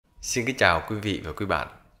Xin kính chào quý vị và quý bạn.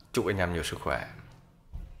 Chúc anh em nhiều sức khỏe.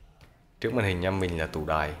 Trước màn hình em mình là tủ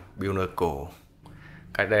đài Builder cổ.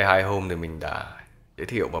 Cách đây 2 hôm thì mình đã giới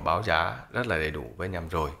thiệu và báo giá rất là đầy đủ với anh em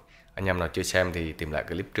rồi. Anh em nào chưa xem thì tìm lại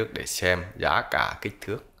clip trước để xem giá cả, kích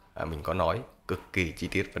thước. Mình có nói cực kỳ chi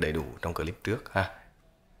tiết và đầy đủ trong clip trước ha.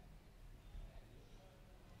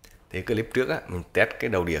 Thì clip trước á, mình test cái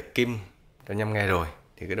đầu đĩa kim cho anh em nghe rồi.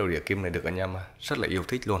 Thì cái đầu đĩa kim này được anh em rất là yêu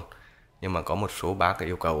thích luôn. Nhưng mà có một số bác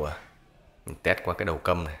yêu cầu mình test qua cái đầu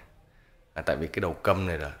câm này. Tại vì cái đầu câm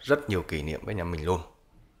này là rất nhiều kỷ niệm với nhà mình luôn.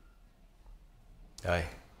 Đây,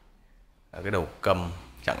 cái đầu câm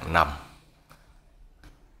chặng nằm,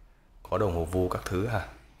 có đồng hồ vu các thứ ha,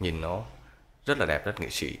 nhìn nó rất là đẹp, rất nghệ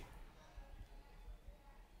sĩ.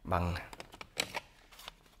 Băng này.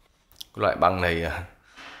 Cái loại băng này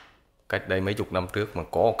cách đây mấy chục năm trước mà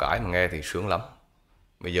có cái mà nghe thì sướng lắm.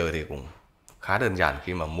 Bây giờ thì cũng khá đơn giản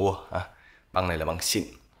khi mà mua ha. Băng này là băng xịn.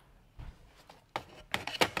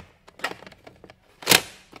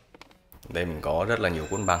 Đây mình có rất là nhiều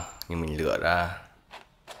cuốn băng, nhưng mình lựa ra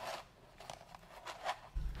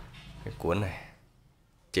cái cuốn này,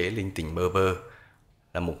 Chế Linh Tình Bơ Vơ,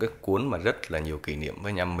 là một cái cuốn mà rất là nhiều kỷ niệm với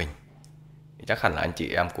anh em mình. Chắc hẳn là anh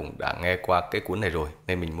chị em cũng đã nghe qua cái cuốn này rồi,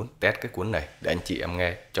 nên mình muốn test cái cuốn này để anh chị em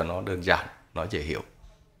nghe cho nó đơn giản, nó dễ hiểu.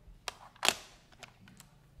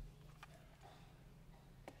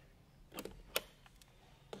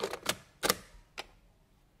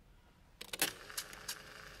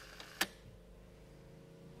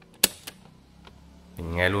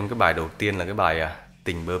 Mình nghe luôn cái bài đầu tiên là cái bài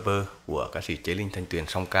Tình Bơ Vơ của ca sĩ Chế Linh Thanh Tuyền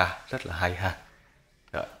song ca, rất là hay ha.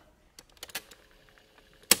 Rồi.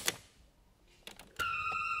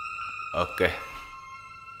 Ok.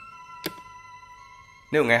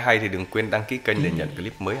 Nếu nghe hay thì đừng quên đăng ký kênh để nhận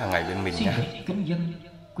clip mới hàng ngày bên mình nha. Kính dân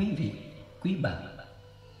quý vị, quý bạn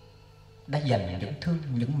đã dành những thương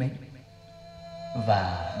những mến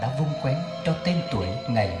và đã vung quén cho tên tuổi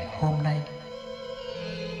ngày hôm nay.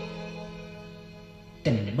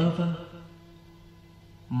 Tình Bơ Vơ,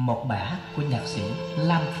 một bài hát của nhạc sĩ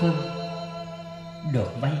Lam Phương,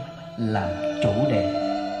 được vay làm chủ đề.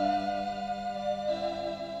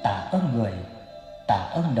 Tạ ơn người, tạ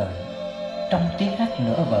ơn đời, trong tiếng hát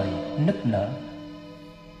nửa vời nức nở.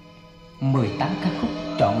 18 ca khúc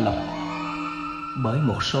chọn lọc bởi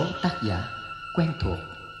một số tác giả quen thuộc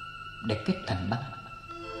để kết thành băng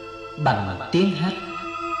bằng tiếng hát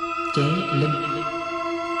Chế Linh.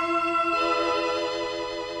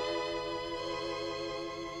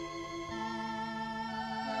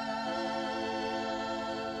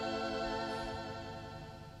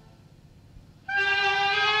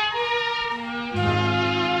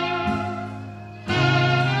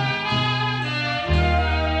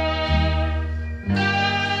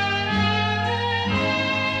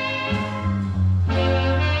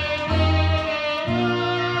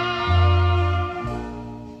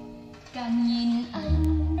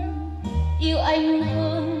 Anh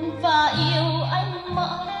hơn và yêu anh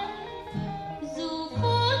mãi, dù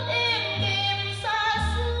phút êm đềm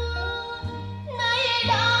xa xưa nay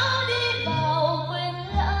đã đi vào quên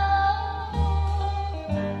lãng.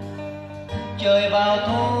 Trời vào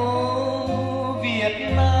thu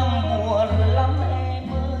Việt Nam buồn lắm em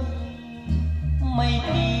ơi, mây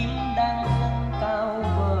tím đang dâng cao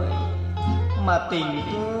vời mà tình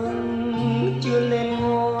thương chưa lên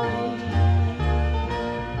ngôi.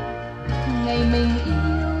 Ngày mình yêu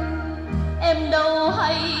em đâu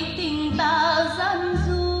hay tình ta gian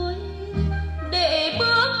dối, để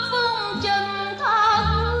bước phương trần tha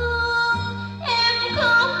hương em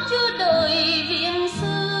khóc chưa đời viện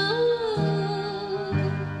xứ.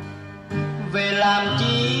 Về làm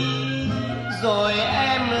chi rồi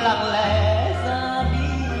em lặng lẽ ra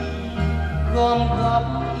đi, gom góp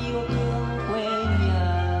yêu thương quê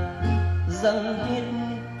nhà dâng hết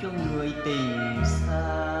cho người tình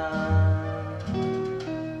xa.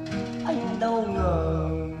 Anh đâu ngờ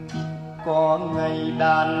có ngày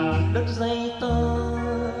đàn đứt dây tơ,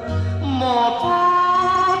 một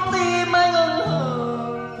phút tim anh ưng hờ,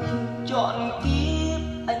 trọn kiếp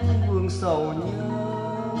anh vương sầu nhớ.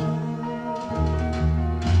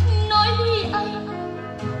 Nói đi anh,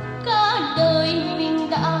 cả đời mình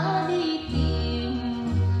đã đi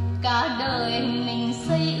tìm, cả đời mình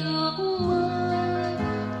xây ước mơ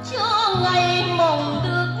cho ngày mộng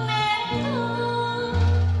được nên thơ.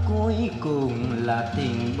 Cuối cùng là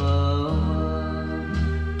tình bơ vơ,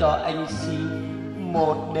 cho anh xin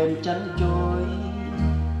một đêm chăn trôi,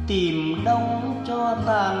 tìm đông cho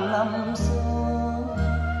tàn năm xưa,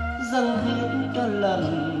 dâng hết cho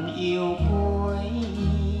lần yêu cuối.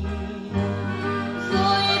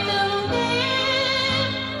 Rồi từng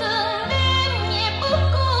đêm nhẹ bước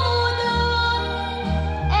cô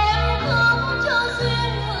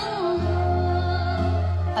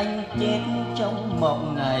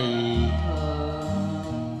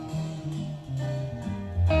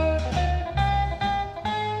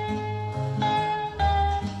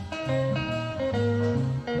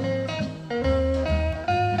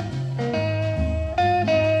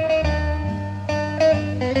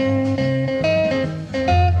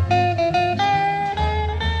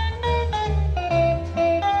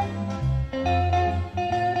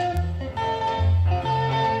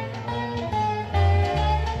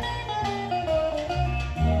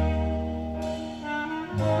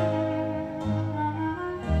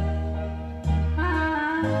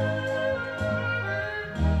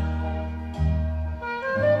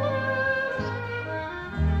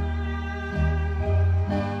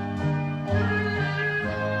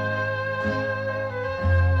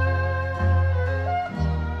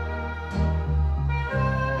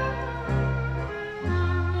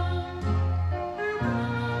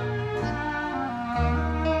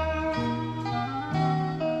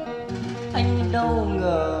đâu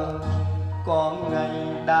ngờ có ngày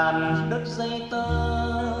đàn đứt dây tơ,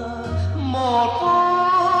 một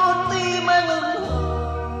phút tim anh ưng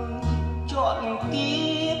hờ, trọn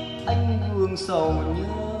kiếp anh vương sầu nhớ.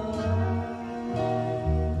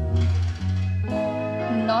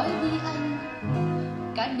 Nói đi anh,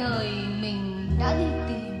 cả đời mình đã đi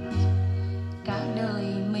tìm, cả đời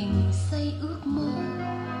mình xây ước mơ,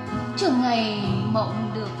 chờ ngày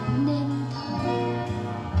mộng được nên thơ.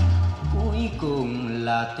 Cuối cùng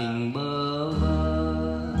là tình bơ vơ,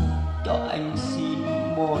 cho anh xin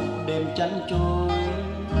một đêm chăn trôi,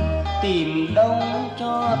 tìm đông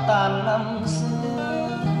cho tàn năm xưa,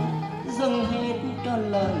 dâng hết cho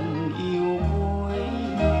lần yêu vui.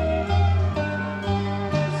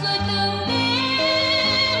 Rồi từng đêm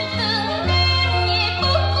nhịp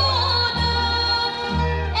bước cô đơn,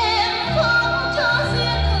 em khóc cho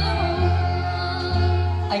riêng hững.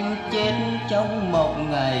 Anh chết trong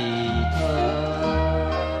mộng ngày thơ.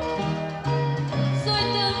 Rồi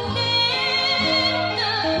từng đêm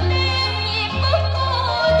nhịp bước cô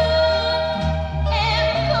đơn, em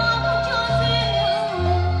khóc cho riêng hững.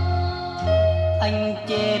 Anh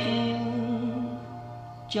chết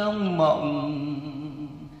trong mộng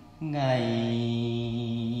ngày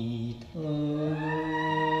thơ.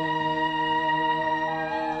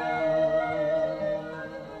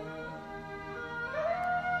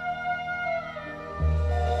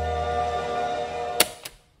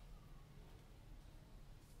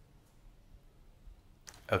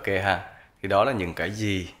 Ok ha, thì đó là những cái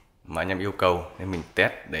gì mà anh em yêu cầu nên mình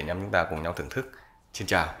test để anh em chúng ta cùng nhau thưởng thức. Xin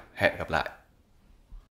chào, hẹn gặp lại.